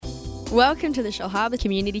Welcome to the Shell Harbour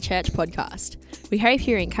Community Church podcast. We hope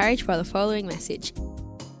you're encouraged by the following message.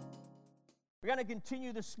 We're going to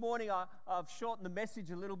continue this morning. I've shortened the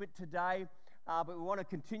message a little bit today, but we want to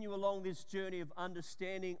continue along this journey of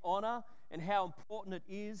understanding honour and how important it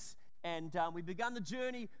is. And we began the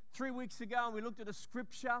journey 3 weeks ago, and we looked at a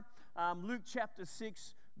scripture, Luke chapter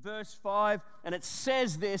 6, verse 5, and it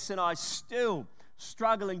says this, and I still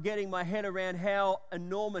struggle in getting my head around how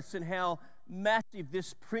enormous and how massive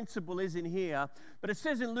this principle is in here. But it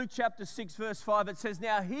says in Luke chapter 6, verse 5, it says,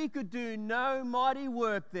 "Now he could do no mighty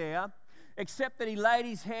work there, except that he laid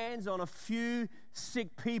his hands on a few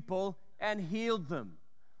sick people and healed them."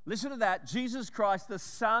 Listen to that. Jesus Christ, the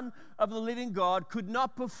Son of the living God, could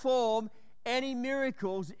not perform any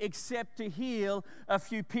miracles except to heal a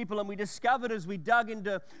few people. And we discovered as we dug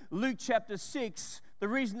into Luke chapter 6, the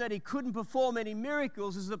reason that he couldn't perform any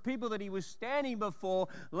miracles is the people that he was standing before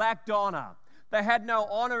lacked honor. They had no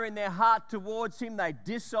honor in their heart towards him. They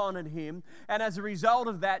dishonored him. And as a result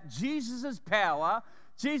of that, Jesus' power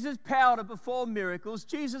to perform miracles,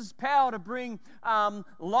 Jesus' power to bring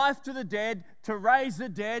life to the dead, to raise the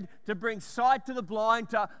dead, to bring sight to the blind,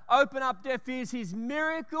 to open up deaf ears, his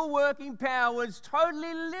miracle-working power was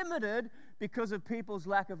totally limited because of people's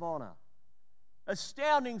lack of honor.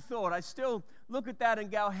 Astounding thought. I still look at that and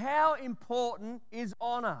go, how important is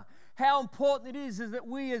honor? How important it is that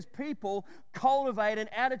we as people cultivate an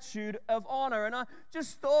attitude of honor. And I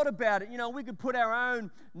just thought about it. You know, we could put our own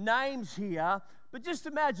names here, but just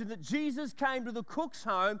imagine that Jesus came to the cook's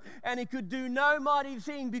home and he could do no mighty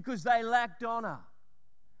thing because they lacked honor.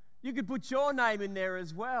 You could put your name in there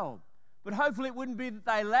as well. But hopefully it wouldn't be that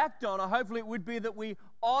they lacked honor. Hopefully it would be that we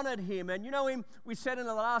honored him. And you know, we said in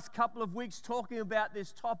the last couple of weeks talking about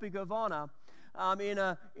this topic of honor, in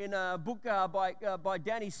a book by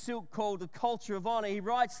Danny Silk called The Culture of Honor, he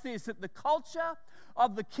writes this, that the culture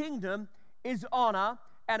of the kingdom is honor,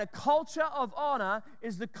 and a culture of honor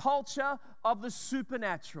is the culture of the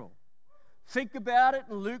supernatural. Think about it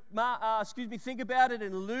in Luke. Think about it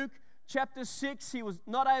in Luke chapter 6. He was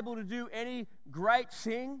not able to do any great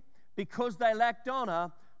thing because they lacked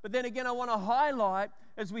honor. But then again, I want to highlight,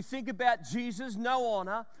 as we think about Jesus, no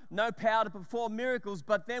honor, no power to perform miracles.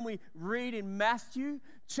 But then we read in Matthew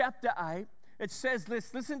chapter 8, it says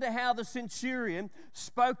this, listen to how the centurion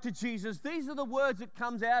spoke to Jesus. These are the words that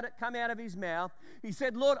come out of his mouth. He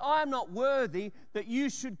said, "Lord, I am not worthy that you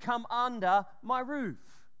should come under my roof."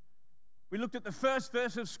 We looked at the first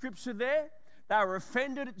verse of scripture there. They were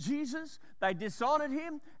offended at Jesus, they dishonored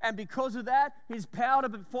him, and because of that, his power to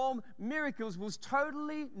perform miracles was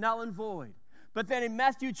totally null and void. But then in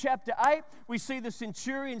Matthew chapter 8, we see the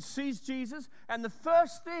centurion sees Jesus, and the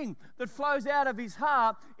first thing that flows out of his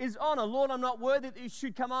heart is honor. "Lord, I'm not worthy that you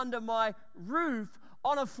should come under my roof."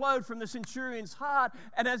 Honor flowed from the centurion's heart,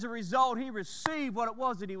 and as a result, he received what it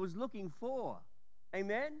was that he was looking for.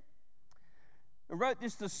 Amen? I wrote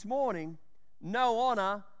this morning, no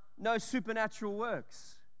honor, no supernatural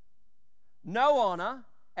works. No honor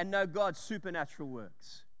and no God's supernatural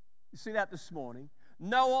works. You see that this morning?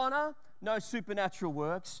 No honor, no supernatural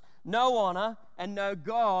works. No honor and no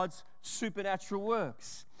God's supernatural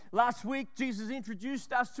works. Last week, Jesus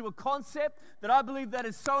introduced us to a concept that I believe that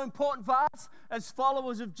is so important for us as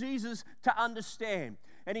followers of Jesus to understand.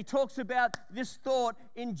 And he talks about this thought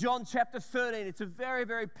in John chapter 13. It's a very,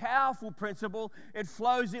 very powerful principle. It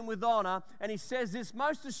flows in with honor. And he says this,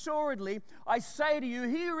 "Most assuredly, I say to you,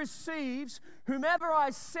 he who receives whomever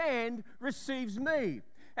I send receives me.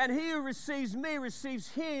 And he who receives me receives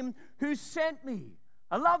him who sent me."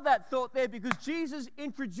 I love that thought there because Jesus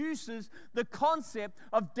introduces the concept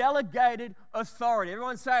of delegated authority.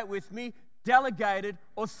 Everyone say it with me, delegated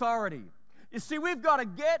authority. You see, we've got to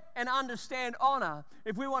get and understand honor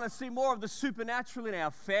if we want to see more of the supernatural in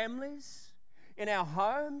our families, in our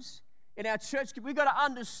homes, in our church. We've got to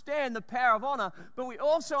understand the power of honor, but we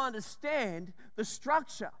also understand the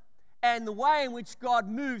structure and the way in which God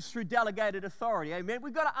moves through delegated authority. Amen?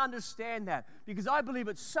 We've got to understand that because I believe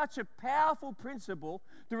it's such a powerful principle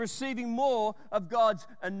to receiving more of God's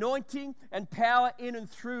anointing and power in and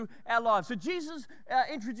through our lives. So Jesus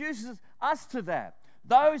introduces us to that.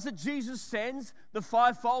 Those that Jesus sends, the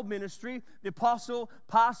fivefold ministry, the apostle,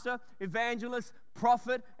 pastor, evangelist,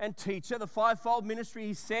 prophet, and teacher, the fivefold ministry,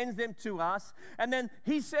 he sends them to us. And then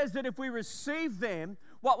he says that if we receive them,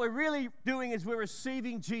 what we're really doing is we're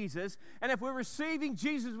receiving Jesus. And if we're receiving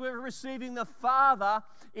Jesus, we're receiving the Father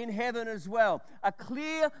in heaven as well. A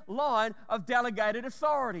clear line of delegated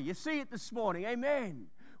authority. You see it this morning. Amen.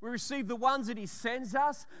 We receive the ones that he sends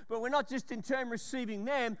us, but we're not just in turn receiving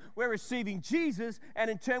them, we're receiving Jesus, and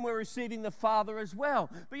in turn we're receiving the Father as well.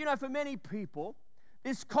 But you know, for many people,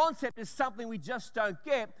 This concept is something we just don't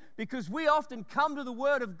get because we often come to the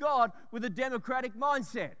Word of God with a democratic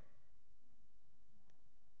mindset.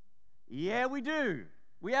 Yeah, we do.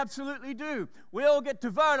 We absolutely do. We all get to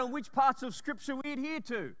vote on which parts of Scripture we adhere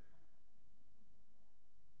to.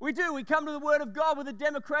 We do. We come to the Word of God with a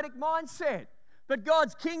democratic mindset. But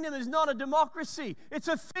God's kingdom is not a democracy. It's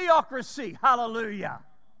a theocracy. Hallelujah.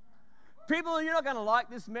 People, you're not going to like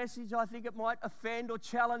this message. I think it might offend or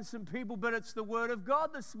challenge some people, but it's the Word of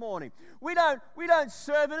God this morning. We don't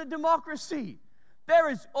serve in a democracy. There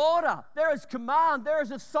is order. There is command. There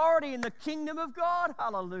is authority in the kingdom of God.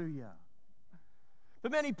 Hallelujah. For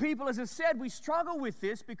many people, as I said, we struggle with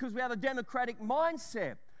this because we have a democratic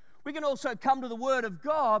mindset. We can also come to the Word of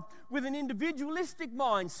God with an individualistic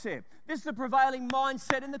mindset. This is the prevailing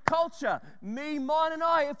mindset in the culture. Me, mine, and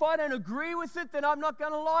I. If I don't agree with it, then I'm not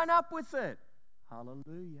going to line up with it.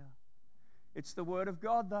 Hallelujah. It's the Word of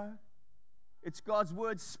God, though. It's God's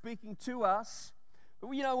Word speaking to us. But,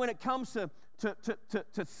 when it comes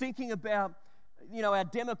to thinking about, our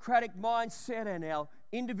democratic mindset and our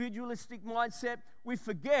individualistic mindset, we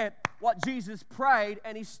forget what Jesus prayed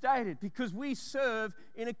and he stated, because we serve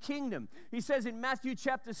in a kingdom. He says in Matthew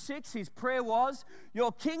chapter 6, his prayer was,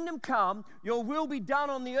 your kingdom come, your will be done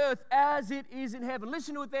on the earth as it is in heaven.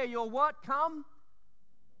 Listen to it there. Your what come?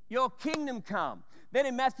 Your kingdom come. Then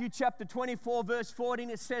in Matthew chapter 24, verse 14,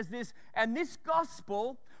 it says this, and this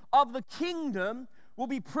gospel of the kingdom will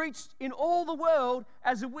be preached in all the world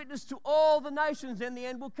as a witness to all the nations, then the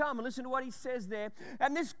end will come. And listen to what he says there.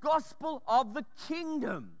 And this gospel of the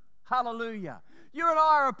kingdom. Hallelujah. You and I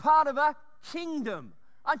are a part of a kingdom.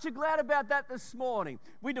 Aren't you glad about that this morning?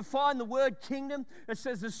 We define the word kingdom. It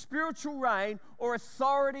says the spiritual reign or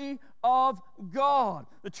authority of God.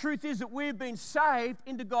 The truth is that we've been saved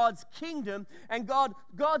into God's kingdom, and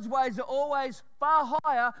God's ways are always far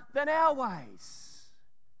higher than our ways.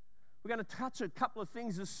 We're going to touch a couple of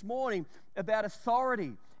things this morning about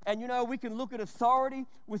authority. And we can look at authority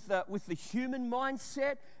with the human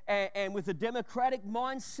mindset and with the democratic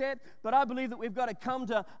mindset, but I believe that we've got to come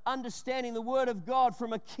to understanding the Word of God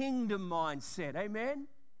from a kingdom mindset. Amen?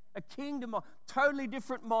 A kingdom, totally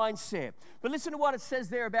different mindset. But listen to what it says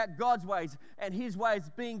there about God's ways and His ways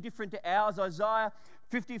being different to ours. Isaiah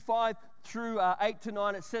 55 through 8 to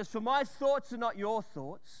 9, it says, for my thoughts are not your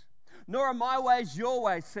thoughts, nor are my ways your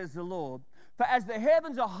ways, says the Lord. For as the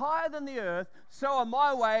heavens are higher than the earth, so are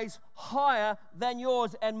my ways higher than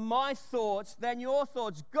yours, and my thoughts than your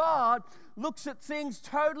thoughts. God looks at things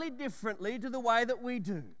totally differently to the way that we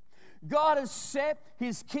do. God has set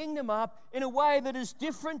His kingdom up in a way that is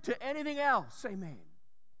different to anything else. Amen.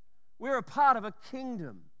 We're a part of a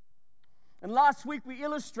kingdom. And last week we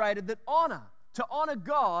illustrated that to honor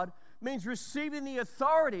God, means receiving the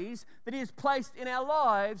authorities that He has placed in our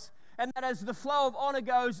lives, and that as the flow of honor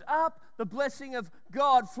goes up, the blessing of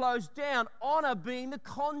God flows down, honor being the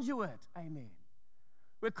conduit. Amen.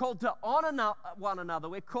 We're called to honor one another.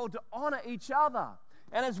 We're called to honor each other.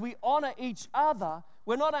 And as we honor each other,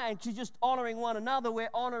 we're not actually just honoring one another, we're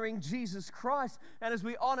honoring Jesus Christ. And as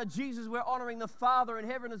we honor Jesus, we're honoring the Father in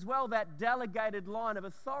heaven as well, that delegated line of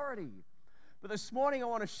authority. But this morning I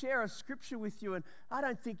want to share a scripture with you, and I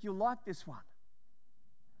don't think you'll like this one.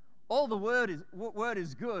 All the word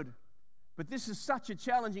is good, but this is such a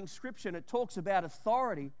challenging scripture, and it talks about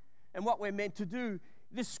authority and what we're meant to do.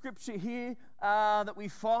 This scripture here that we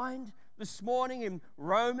find this morning in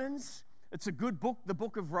Romans, it's a good book, the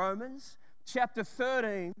book of Romans, chapter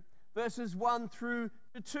 13, verses 1 through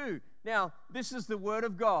to 2. Now, this is the word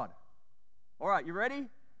of God. All right, you ready?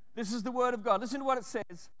 This is the word of God. Listen to what it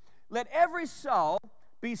says. Let every soul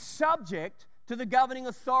be subject to the governing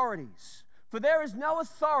authorities, for there is no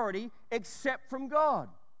authority except from God.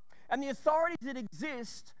 And the authorities that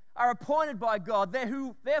exist are appointed by God.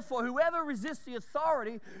 Therefore, whoever resists the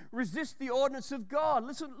authority resists the ordinance of God.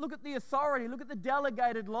 Listen, look at the authority. Look at the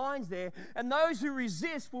delegated lines there. And those who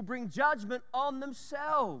resist will bring judgment on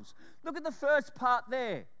themselves. Look at the first part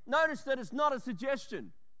there. Notice that it's not a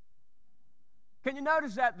suggestion. Can you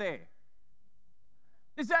notice that there?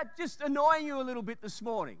 Is that just annoying you a little bit this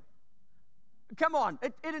morning? Come on,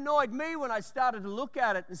 it annoyed me when I started to look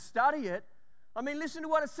at it and study it. I mean, listen to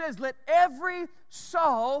what it says. Let every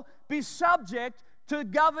soul be subject to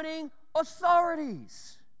governing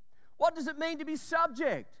authorities. What does it mean to be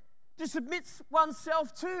subject? To submit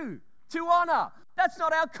oneself to honor. That's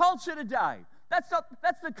not our culture today. That's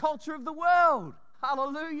the culture of the world.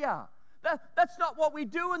 Hallelujah. That's not what we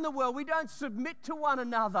do in the world. We don't submit to one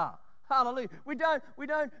another. Hallelujah. We don't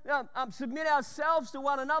submit ourselves to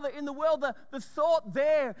one another. In the world, the thought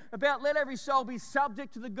there about let every soul be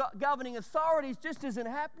subject to the governing authorities just isn't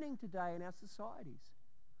happening today in our societies.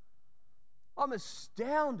 I'm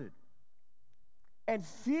astounded and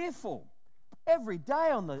fearful every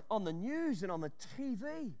day on the news and on the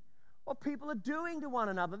TV. What people are doing to one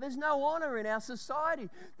another. There's no honor in our society.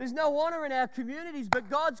 There's no honor in our communities, but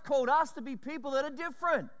God's called us to be people that are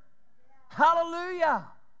different. Hallelujah.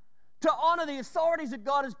 To honor the authorities that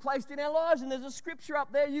God has placed in our lives. And there's a scripture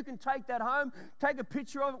up there. You can take that home, take a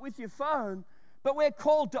picture of it with your phone. But we're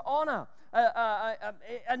called to honor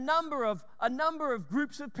a number of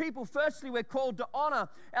groups of people. Firstly, we're called to honor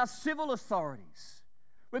our civil authorities.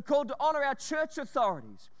 We're called to honor our church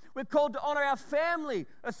authorities. We're called to honor our family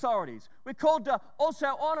authorities. We're called to also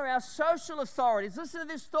honor our social authorities. Listen to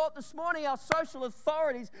this thought this morning, our social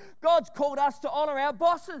authorities. God's called us to honor our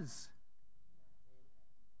bosses.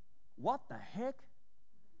 What the heck?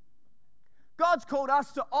 God's called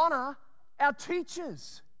us to honor our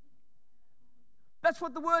teachers. That's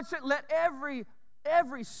what the word said. Let every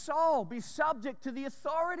soul be subject to the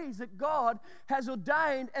authorities that God has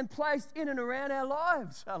ordained and placed in and around our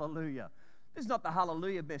lives. Hallelujah. This is not the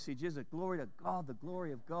hallelujah message, is it? Glory to God, the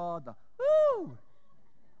glory of God, the woo!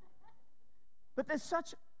 But there's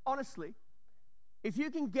such, honestly, if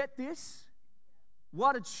you can get this,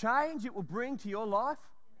 what a change it will bring to your life,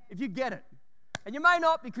 if you get it. And you may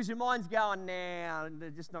not, because your mind's going, nah, they're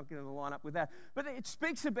just not going to line up with that. But it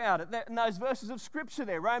speaks about it in those verses of Scripture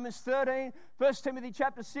there. Romans 13, 1 Timothy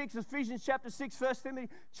chapter 6, Ephesians chapter 6, 1 Timothy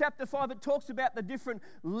chapter 5. It talks about the different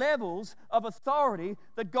levels of authority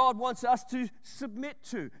that God wants us to submit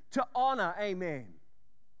to honor. Amen.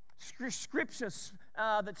 Scripture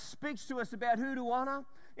that speaks to us about who to honor.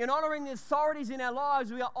 In honoring the authorities in our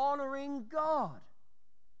lives, we are honoring God.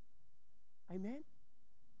 Amen.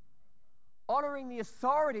 Honoring the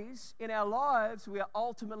authorities in our lives, we are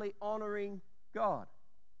ultimately honoring God.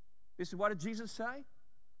 This is what did Jesus say?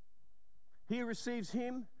 He who receives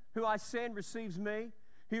him who I send receives me.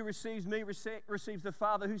 He who receives me receives the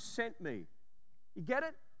Father who sent me. You get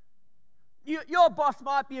it? Your boss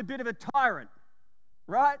might be a bit of a tyrant,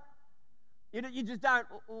 right? You just don't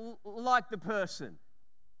like the person.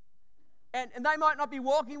 And they might not be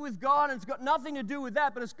walking with God, and it's got nothing to do with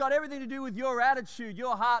that, but it's got everything to do with your attitude,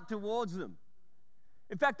 your heart towards them.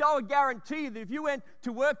 In fact, I would guarantee that if you went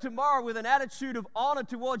to work tomorrow with an attitude of honor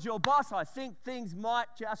towards your boss, I think things might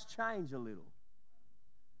just change a little.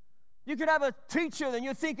 You could have a teacher, and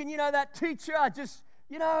you're thinking, that teacher, just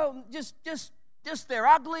they're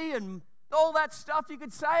ugly and all that stuff you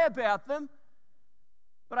could say about them.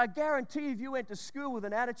 But I guarantee if you went to school with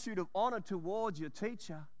an attitude of honor towards your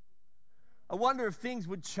teacher, I wonder if things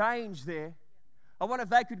would change there. I wonder if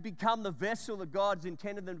they could become the vessel that God's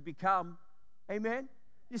intended them to become. Amen?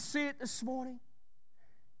 You see it this morning?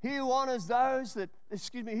 He who honors those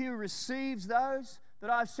he who receives those that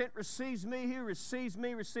I've sent receives me. He who receives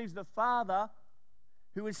me receives the Father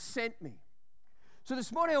who has sent me. So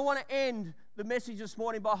this morning I want to end the message this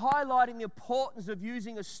morning by highlighting the importance of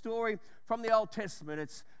using a story from the Old Testament.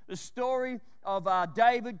 It's the story of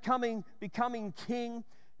David becoming king.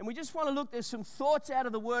 And we just want to look, there's some thoughts out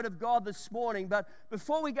of the Word of God this morning. But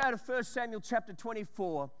before we go to 1 Samuel chapter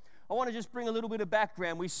 24, I want to just bring a little bit of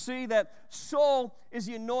background. We see that Saul is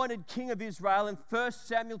the anointed king of Israel. In 1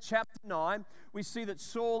 Samuel chapter 9, we see that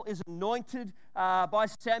Saul is anointed by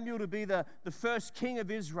Samuel to be the first king of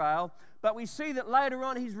Israel. But we see that later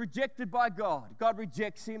on he's rejected by God. God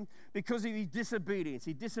rejects him because of his disobedience.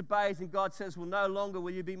 He disobeys, and God says, well, no longer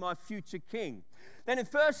will you be my future king. Then in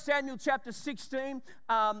 1 Samuel chapter 16,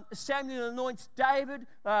 Samuel anoints David,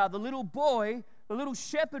 the little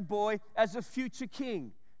shepherd boy, as a future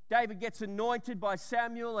king. David gets anointed by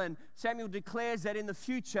Samuel, and Samuel declares that in the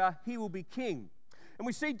future he will be king. And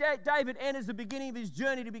we see David enters the beginning of his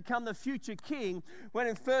journey to become the future king when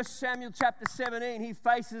in 1 Samuel chapter 17 he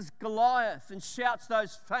faces Goliath and shouts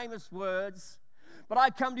those famous words, "But I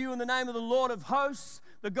come to you in the name of the Lord of hosts,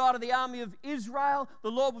 the God of the army of Israel.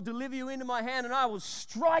 The Lord will deliver you into my hand, and I will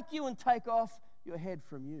strike you and take off your head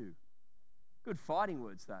from you." Good fighting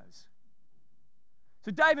words, those. So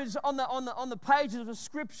David's on the pages of the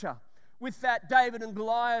Scripture with that David and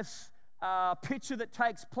Goliath picture that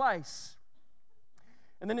takes place.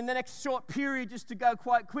 And then in the next short period, just to go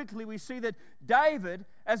quite quickly, we see that David,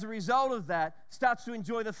 as a result of that, starts to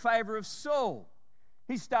enjoy the favor of Saul.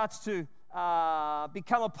 He starts to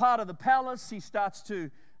become a part of the palace. He starts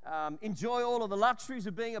to enjoy all of the luxuries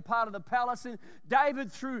of being a part of the palace. And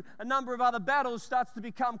David, through a number of other battles, starts to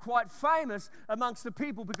become quite famous amongst the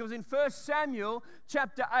people, because in 1 Samuel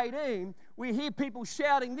chapter 18, we hear people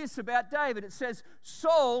shouting this about David. It says,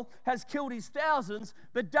 Saul has killed his thousands,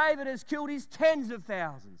 but David has killed his tens of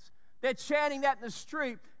thousands. They're chanting that in the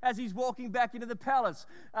street as he's walking back into the palace.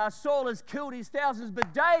 Saul has killed his thousands,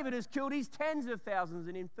 but David has killed his tens of thousands.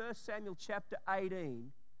 And in 1 Samuel chapter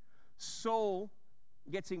 18, Saul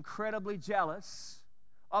gets incredibly jealous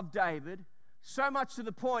of David, so much to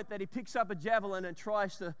the point that he picks up a javelin and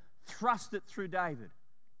tries to thrust it through David.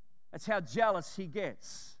 That's how jealous he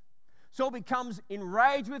gets. Saul becomes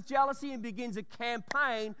enraged with jealousy and begins a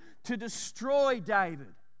campaign to destroy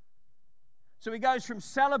David. So he goes from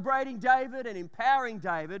celebrating David and empowering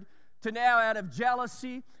David to now, out of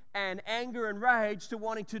jealousy and anger and rage, to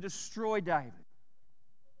wanting to destroy David.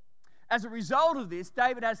 As a result of this,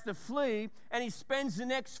 David has to flee, and he spends the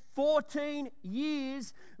next 14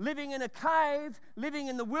 years living in a cave, living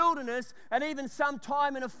in the wilderness, and even some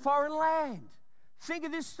time in a foreign land. Think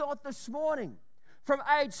of this thought this morning. From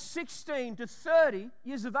age 16 to 30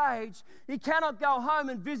 years of age, he cannot go home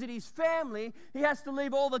and visit his family. He has to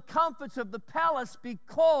leave all the comforts of the palace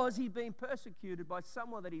because he's been persecuted by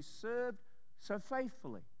someone that he served so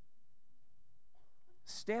faithfully.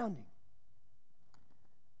 Astounding.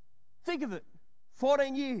 Think of it,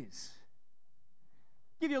 14 years.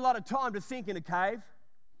 Give you a lot of time to think in a cave,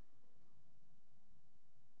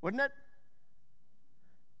 wouldn't it?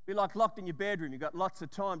 Be like locked in your bedroom. You've got lots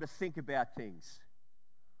of time to think about things.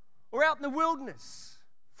 Or out in the wilderness,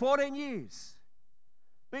 14 years,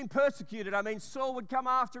 being persecuted. I mean, Saul would come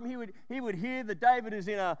after him. He would hear that David is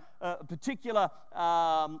in a particular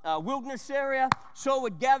wilderness area. Saul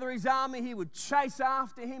would gather his army. He would chase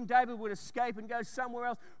after him. David would escape and go somewhere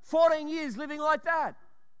else. 14 years living like that.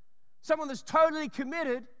 Someone that's totally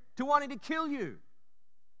committed to wanting to kill you.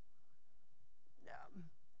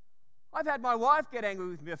 I've had my wife get angry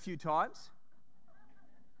with me a few times.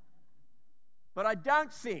 But I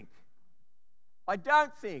don't think,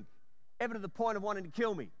 ever to the point of wanting to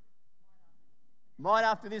kill me. Might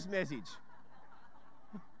after this message.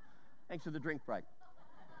 Thanks for the drink break.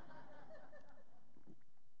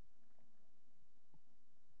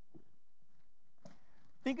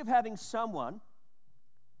 Think of having someone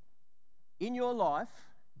in your life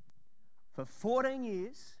for 14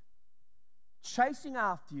 years chasing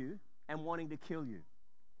after you and wanting to kill you.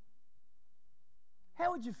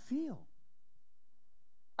 How would you feel?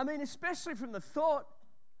 I mean, especially from the thought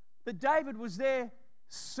that David was there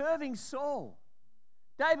serving Saul.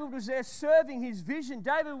 David was there serving his vision.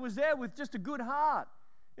 David was there with just a good heart.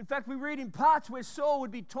 In fact, we read in parts where Saul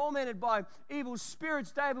would be tormented by evil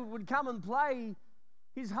spirits. David would come and play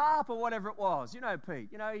his harp or whatever it was. You know, Pete.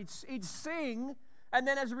 You know, he'd sing, and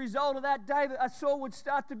then as a result of that, Saul would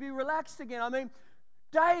start to be relaxed again. I mean,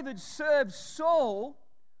 David served Saul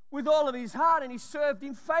with all of his heart, and he served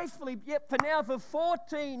him faithfully. Yet for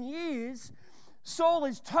 14 years, Saul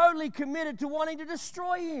is totally committed to wanting to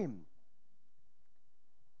destroy him.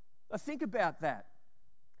 Now think about that.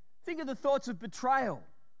 Think of the thoughts of betrayal.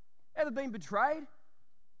 Ever been betrayed?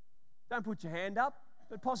 Don't put your hand up,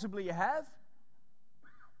 but possibly you have.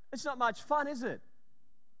 It's not much fun, is it?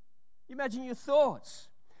 Imagine your thoughts.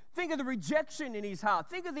 Think of the rejection in his heart.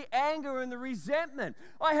 Think of the anger and the resentment.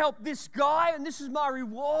 I helped this guy and this is my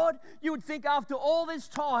reward. You would think after all this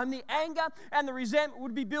time, the anger and the resentment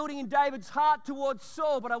would be building in David's heart towards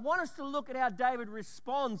Saul. But I want us to look at how David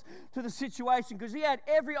responds to the situation, because he had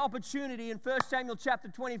every opportunity in 1 Samuel chapter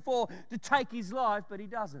 24 to take his life, but he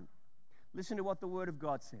doesn't. Listen to what the Word of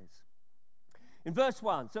God says. In verse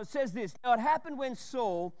 1, so it says this: Now it happened when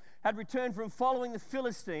Saul had returned from following the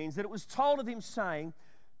Philistines that it was told of him, saying,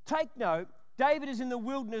 Take note, David is in the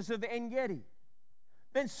wilderness of En-Gedi.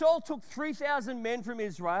 Then Saul took 3,000 men from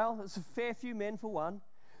Israel, that's a fair few men for one,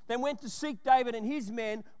 then went to seek David and his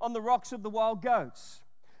men on the rocks of the wild goats.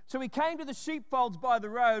 So he came to the sheepfolds by the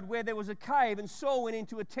road where there was a cave, and Saul went in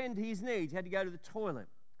to attend to his needs. He had to go to the toilet.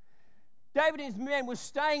 David and his men were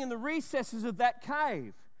staying in the recesses of that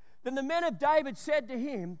cave. Then the men of David said to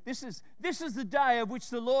him, This is the day of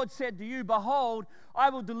which the Lord said to you, Behold,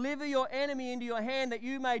 I will deliver your enemy into your hand, that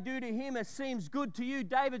you may do to him as seems good to you.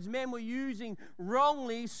 David's men were using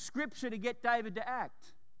wrongly Scripture to get David to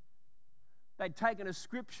act. They'd taken a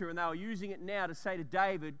Scripture and they were using it now to say to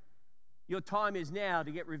David, your time is now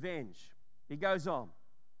to get revenge. He goes on.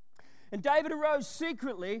 And David arose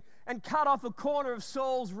secretly and cut off a corner of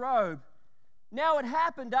Saul's robe. Now it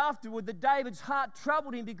happened afterward that David's heart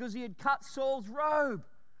troubled him because he had cut Saul's robe.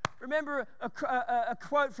 Remember a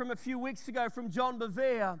quote from a few weeks ago from John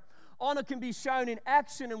Bevere. Honor can be shown in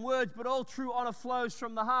action and words, but all true honor flows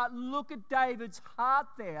from the heart. Look at David's heart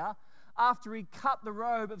there. After he cut the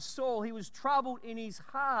robe of Saul, he was troubled in his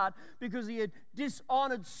heart because he had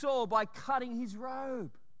dishonored Saul by cutting his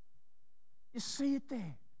robe. You see it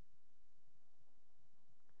there.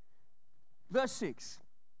 Verse 6.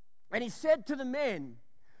 And he said to the men,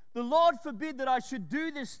 "The Lord forbid that I should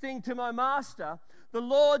do this thing to my master, the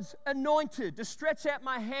Lord's anointed, to stretch out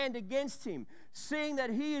my hand against him, seeing that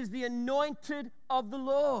he is the anointed of the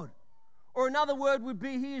Lord." Or another word would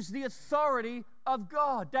be, he is the authority of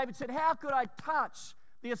God. David said, how could I touch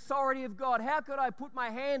the authority of God? How could I put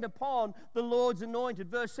my hand upon the Lord's anointed?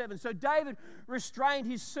 Verse 7. So David restrained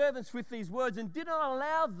his servants with these words and did not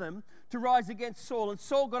allow them to rise against Saul. And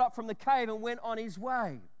Saul got up from the cave and went on his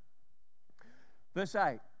way. Verse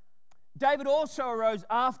 8. David also arose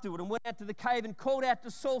afterward and went out to the cave and called out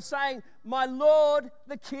to Saul, saying, "My Lord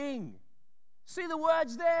the king." See the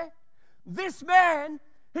words there? This man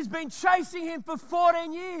has been chasing him for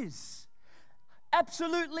 14 years.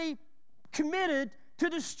 Absolutely committed to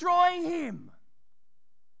destroying him.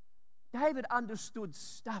 David understood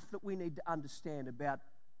stuff that we need to understand about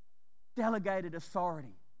delegated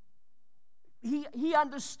authority. He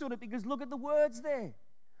understood it because look at the words there.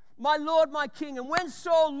 "My Lord, my king." And when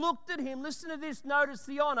Saul looked at him, listen to this, notice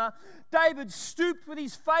the honor, David stooped with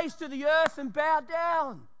his face to the earth and bowed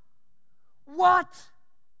down. What?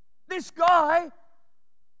 This guy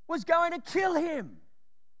was going to kill him.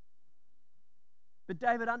 But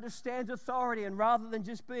David understands authority, and rather than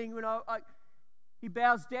just being, he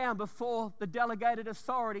bows down before the delegated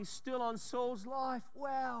authority still on Saul's life.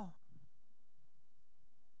 Wow.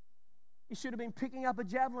 He should have been picking up a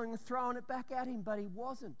javelin and throwing it back at him, but he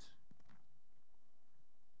wasn't.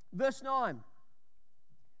 Verse 9.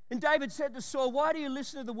 And David said to Saul, "Why do you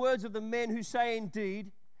listen to the words of the men who say,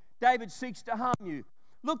 indeed, David seeks to harm you?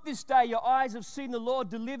 Look, this day your eyes have seen the Lord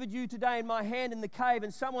delivered you today in my hand in the cave,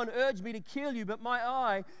 and someone urged me to kill you, but my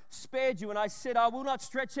eye spared you. And I said, I will not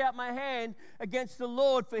stretch out my hand against the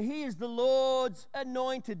Lord, for he is the Lord's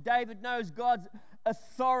anointed." David knows God's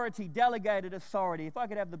authority, delegated authority. If I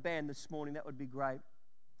could have the band this morning, that would be great.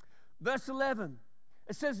 Verse 11,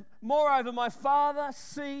 it says, "Moreover, my father,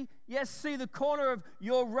 see the corner of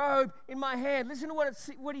your robe in my hand." Listen to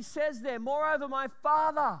what he says there. Moreover, my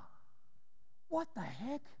father. What the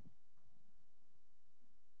heck?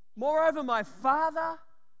 Moreover, my father.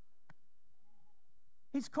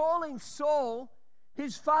 He's calling Saul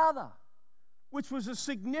his father, which was a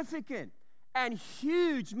significant and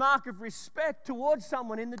huge mark of respect towards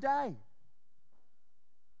someone in the day.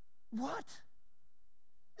 What?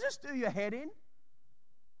 Just do your head in.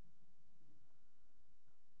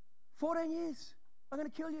 14 years. I'm going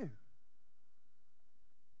to kill you.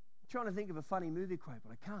 I'm trying to think of a funny movie quote,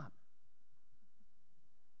 but I can't.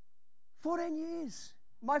 14 years.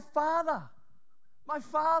 My father.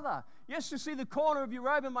 Yes, you see the corner of your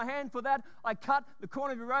robe in my hand. For that I cut the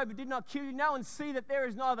corner of your robe and did not kill you. Know and see that there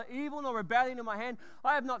is neither evil nor rebellion in my hand.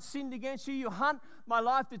 I have not sinned against you. You hunt my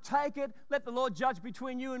life to take it. Let the Lord judge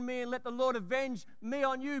between you and me, and let the Lord avenge me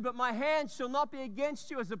on you. But my hand shall not be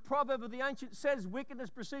against you. As the proverb of the ancient says,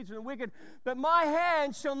 wickedness proceeds from the wicked. But my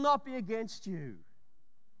hand shall not be against you.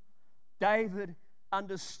 David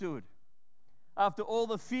understood. After all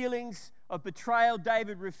the feelings of betrayal,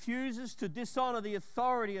 David refuses to dishonor the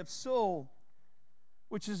authority of Saul,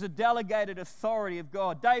 which is a delegated authority of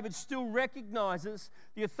God. David still recognizes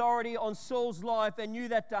the authority on Saul's life and knew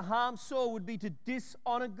that to harm Saul would be to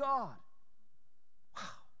dishonor God. Wow.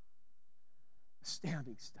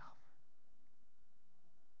 Astounding stuff.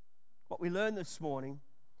 What we learn this morning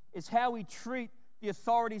is how we treat the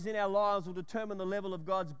authorities in our lives will determine the level of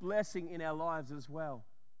God's blessing in our lives as well.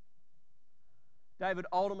 David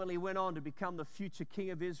ultimately went on to become the future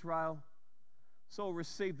king of Israel. Saul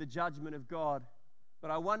received the judgment of God.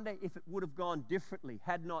 But I wonder if it would have gone differently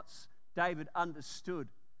had not David understood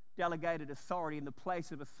delegated authority in the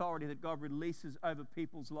place of authority that God releases over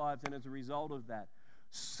people's lives, and as a result of that,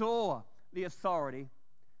 saw the authority,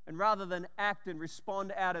 and rather than act and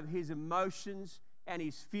respond out of his emotions and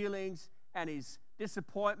his feelings and his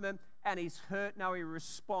disappointment and his hurt, no, he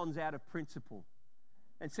responds out of principle.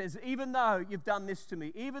 And says, even though you've done this to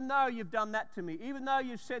me, even though you've done that to me, even though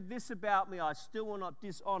you've said this about me, I still will not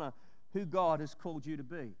dishonor who God has called you to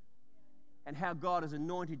be and how God has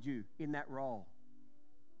anointed you in that role.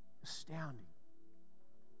 Astounding.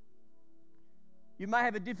 You may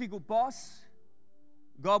have a difficult boss.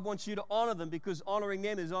 God wants you to honor them because honoring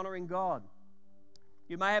them is honoring God.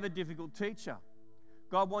 You may have a difficult teacher.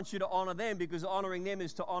 God wants you to honor them because honoring them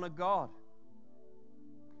is to honor God.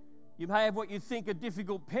 You may have what you think are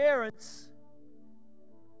difficult parents,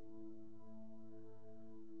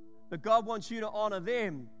 but God wants you to honor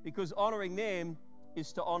them because honoring them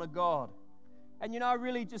is to honor God. And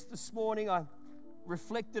really just this morning I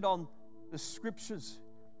reflected on the scriptures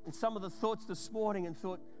and some of the thoughts this morning and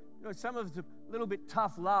thought, some of it's a little bit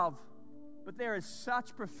tough love, but there is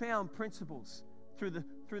such profound principles through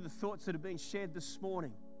through the thoughts that have been shared this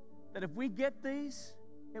morning, that if we get these,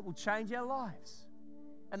 it will change our lives.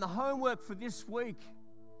 And the homework for this week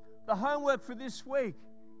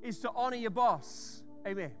is to honor your boss.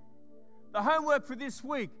 Amen. The homework for this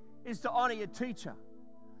week is to honor your teacher.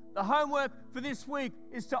 The homework for this week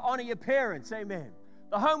is to honor your parents. Amen.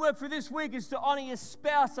 The homework for this week is to honor your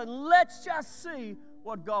spouse. And let's just see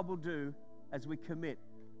what God will do as we commit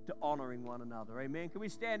to honoring one another. Amen. Can we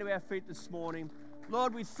stand to our feet this morning?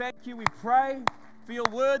 Lord, we thank you. We pray for your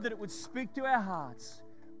word that it would speak to our hearts.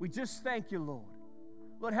 We just thank you, Lord.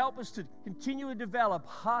 Lord, help us to continue to develop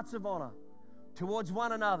hearts of honor towards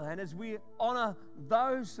one another. And as we honor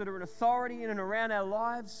those that are in authority in and around our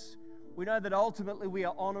lives, we know that ultimately we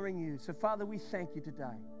are honoring you. So, Father, we thank you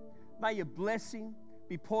today. May your blessing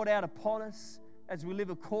be poured out upon us as we live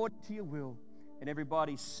according to your will. And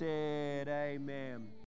everybody said, amen.